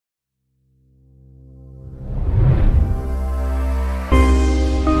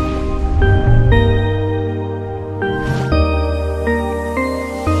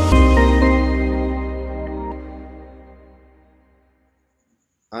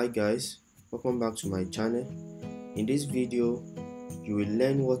Hi guys, welcome back to my channel. In this video you will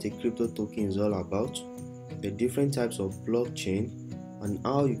learn what a crypto token is all about, the different types of blockchain, and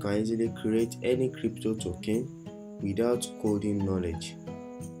how you can easily create any crypto token without coding knowledge.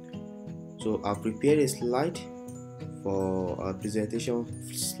 So I've prepared a slide for a presentation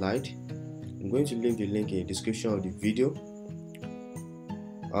slide. I'm going to leave the link in the description of the video.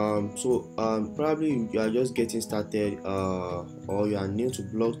 Probably you are just getting started or you are new to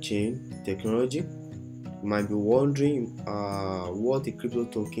blockchain technology. You might be wondering what a crypto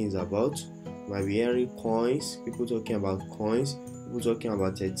token is about. You might be hearing coins, people talking about coins, people talking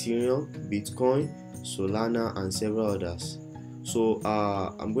about Ethereum, Bitcoin, Solana, and several others. So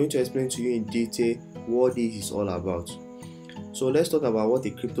I'm going to explain to you in detail what this is all about. So let's talk about what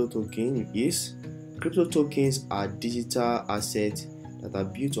a crypto token is. Crypto tokens are digital assets that are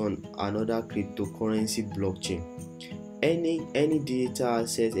built on another cryptocurrency blockchain. Any digital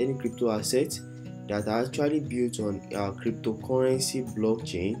asset, any crypto asset that are actually built on a cryptocurrency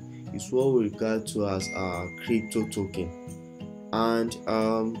blockchain is what we regard to as a crypto token. And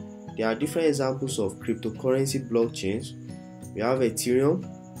there are different examples of cryptocurrency blockchains. We have Ethereum,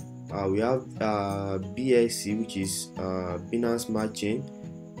 we have BSC, which is Binance Smart Chain,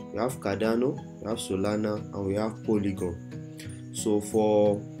 we have Cardano, we have Solana, and we have Polygon. So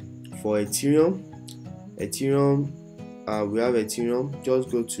for Ethereum, we have Ethereum. Just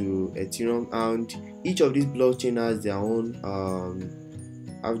go to Ethereum, and each of these blockchain has their own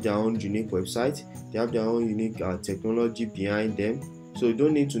unique website. They have their own unique technology behind them. So you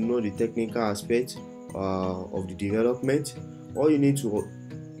don't need to know the technical aspect of the development. All you need to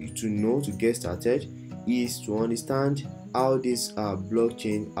know to get started is to understand how this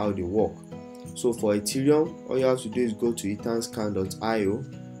blockchain, how they work. So for Ethereum, all you have to do is go to etherscan.io.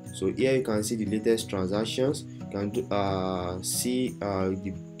 So here you can see the latest transactions. You can see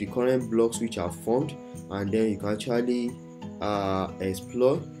the current blocks which are formed, and then you can actually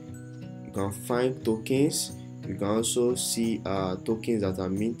explore. You can find tokens. You can also see tokens that are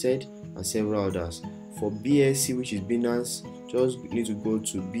minted and several others. For BSC, which is Binance, just need to go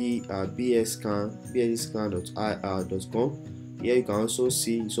to bscan.com. Here you can also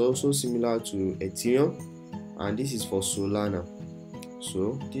see it's also similar to Ethereum, and this is for Solana.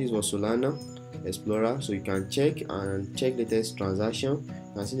 So this is for Solana Explorer. So you can check latest transaction. You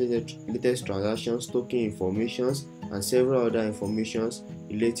can see latest transactions, token informations, and several other informations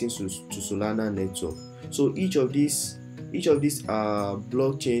relating to Solana network. So each of these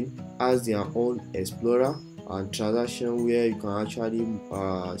blockchain has their own explorer and transaction where you can actually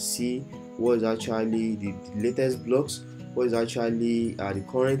see what is actually the latest blocks, what is actually the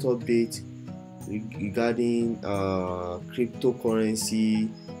current update regarding cryptocurrency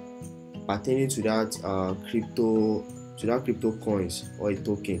pertaining to that crypto coins or a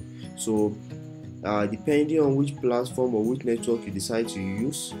token. So depending on which platform or which network you decide to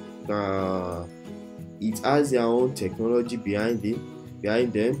use, it has their own technology behind them.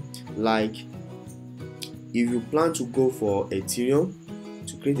 Like if you plan to go for Ethereum,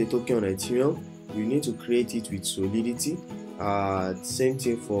 to create a token on Ethereum, you need to create it with Solidity. Same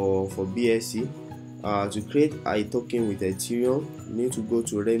thing for BSC. To create a token with Ethereum, you need to go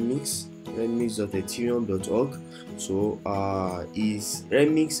to remix.ethereum.org. So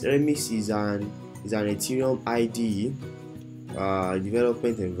Remix is an Ethereum IDE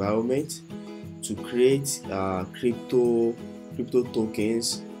development environment to create crypto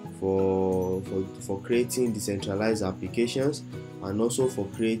tokens for creating decentralized applications, and also for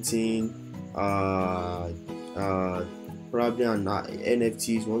creating probably an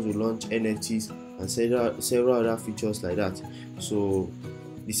NFTs. Want to launch NFTs and several other features like that. So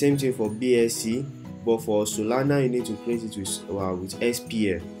the same thing for BSC, but for Solana you need to create it with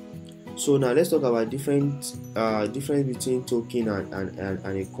SPL. So now let's talk about difference between token and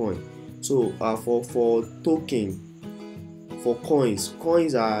a coin. So for token, for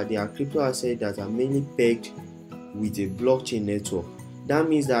coins are crypto assets that are mainly pegged with a blockchain network. That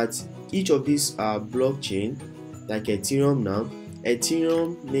means that each of these blockchain, like Ethereum now,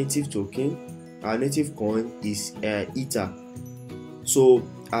 Ethereum native token, native coin is Ether. So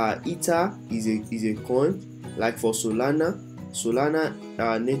Ether is a coin. Like for Solana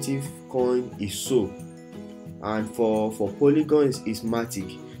native coin is SOL, and for Polygon is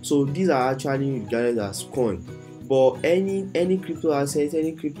Matic. So these are actually regarded as coin. But any crypto asset,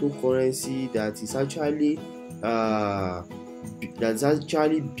 any cryptocurrency that is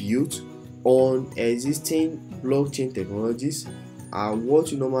actually built on existing blockchain technologies are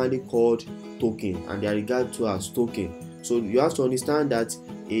what you normally call token, and they are regarded to as token. So you have to understand that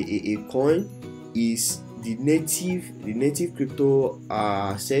a coin is the native crypto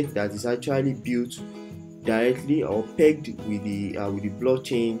asset that is actually built directly or pegged with the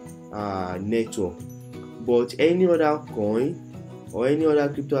blockchain network. But any other coin or any other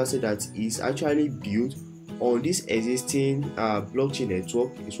crypto asset that is actually built on this existing blockchain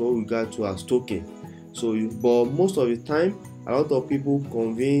network is what we got to as token. So but most of the time a lot of people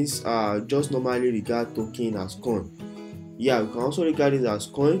just normally regard token as coin. Yeah, we can also regard it as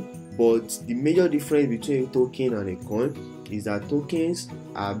coin, but the major difference between a token and a coin is that tokens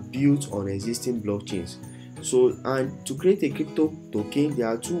are built on existing blockchains. So, and to create a crypto token, there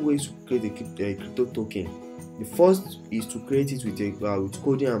are two ways to create a crypto token. The first is to create it with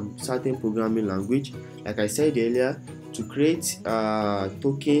coding and certain programming language. Like I said earlier, to create a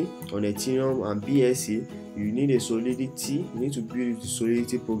token on Ethereum and BSC, you need a Solidity. You need to build the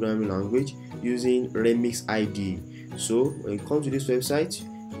Solidity programming language using Remix IDE. So when you come to this website,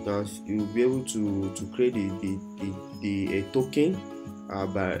 you'll be able to create a token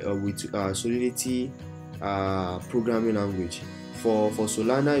with Solidity programming language. For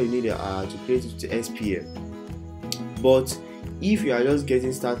Solana, you need to create it with SPF. But if you are just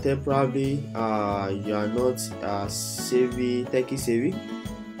getting started, probably you are not techie savvy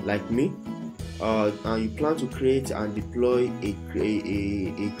like me, and you plan to create and deploy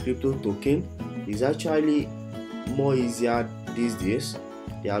a crypto token, it's actually more easier these days.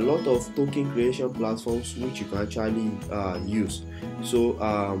 There are a lot of token creation platforms which you can actually use. So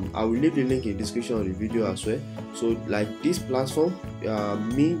I will leave the link in the description of the video as well. So like this platform,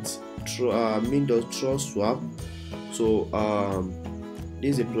 Mint does trust swap. So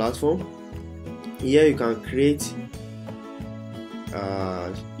this is a platform. Here you can create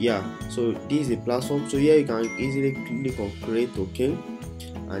so this is a platform. So here you can easily click on create token,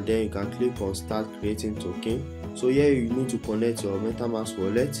 and then you can click on start creating token. So here you need to connect your MetaMask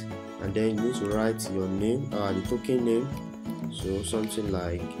wallet, and then you need to write your name, the token name, so something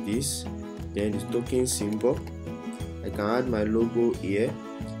like this, then the token symbol. I can add my logo here,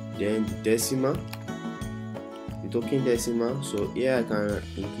 then the decimal, the token decimal. So here I can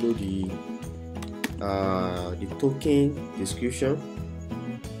include the token description,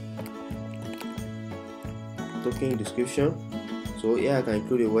 So here I can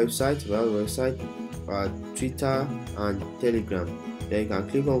include a website, Twitter and Telegram. Then you can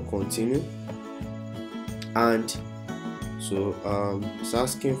click on continue, and so it's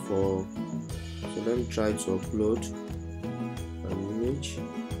asking for, so let me try to upload an image,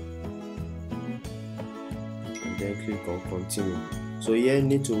 and then click on continue. So here you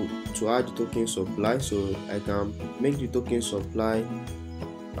need to add the token supply. So I can make the token supply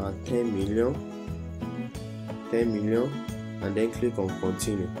 10 million, and then click on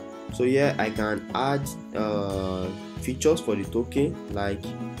continue. So here I can add features for the token, like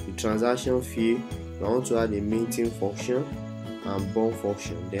the transaction fee. I want to add a minting function and bond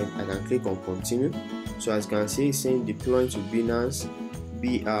function. Then I can click on continue. So as you can see, it's saying deploying to Binance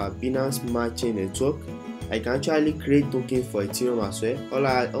matching network. I can actually create token for Ethereum as well.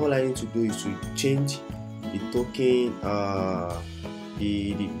 All I need to do is to change the token,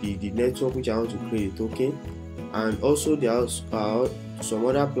 the network which I want to create a token. And also there are some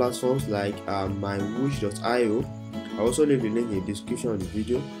other platforms like mywish.io. I also leave the link in the description of the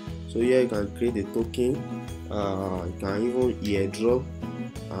video. So here you can create a token, you can even airdrop,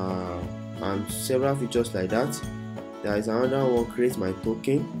 and several features like that. There is another one, create my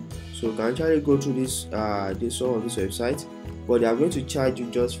token. So you can actually go through this some of this website, but they are going to charge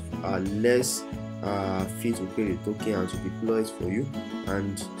you just less fee to create a token and to deploy it for you.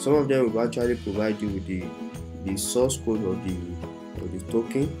 And some of them will actually provide you with the source code of the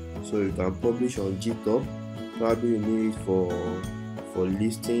token, so you can publish on GitHub. Probably you need it for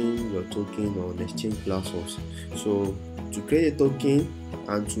listing your token on exchange platforms. So to create a token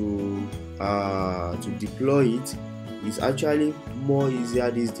and to deploy it is actually more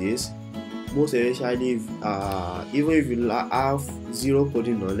easier these days. Most especially even if you have zero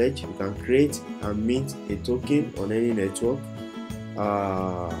coding knowledge, you can create and mint a token on any network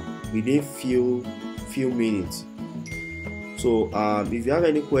within few minutes. So if you have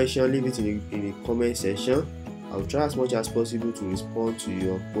any question, leave it in the comment section. I'll try as much as possible to respond to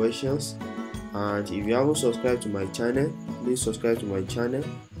your questions. And if you haven't subscribed to my channel, please subscribe to my channel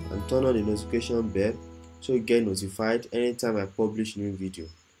and turn on the notification bell so you get notified anytime I publish new video.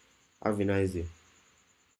 Have a nice day.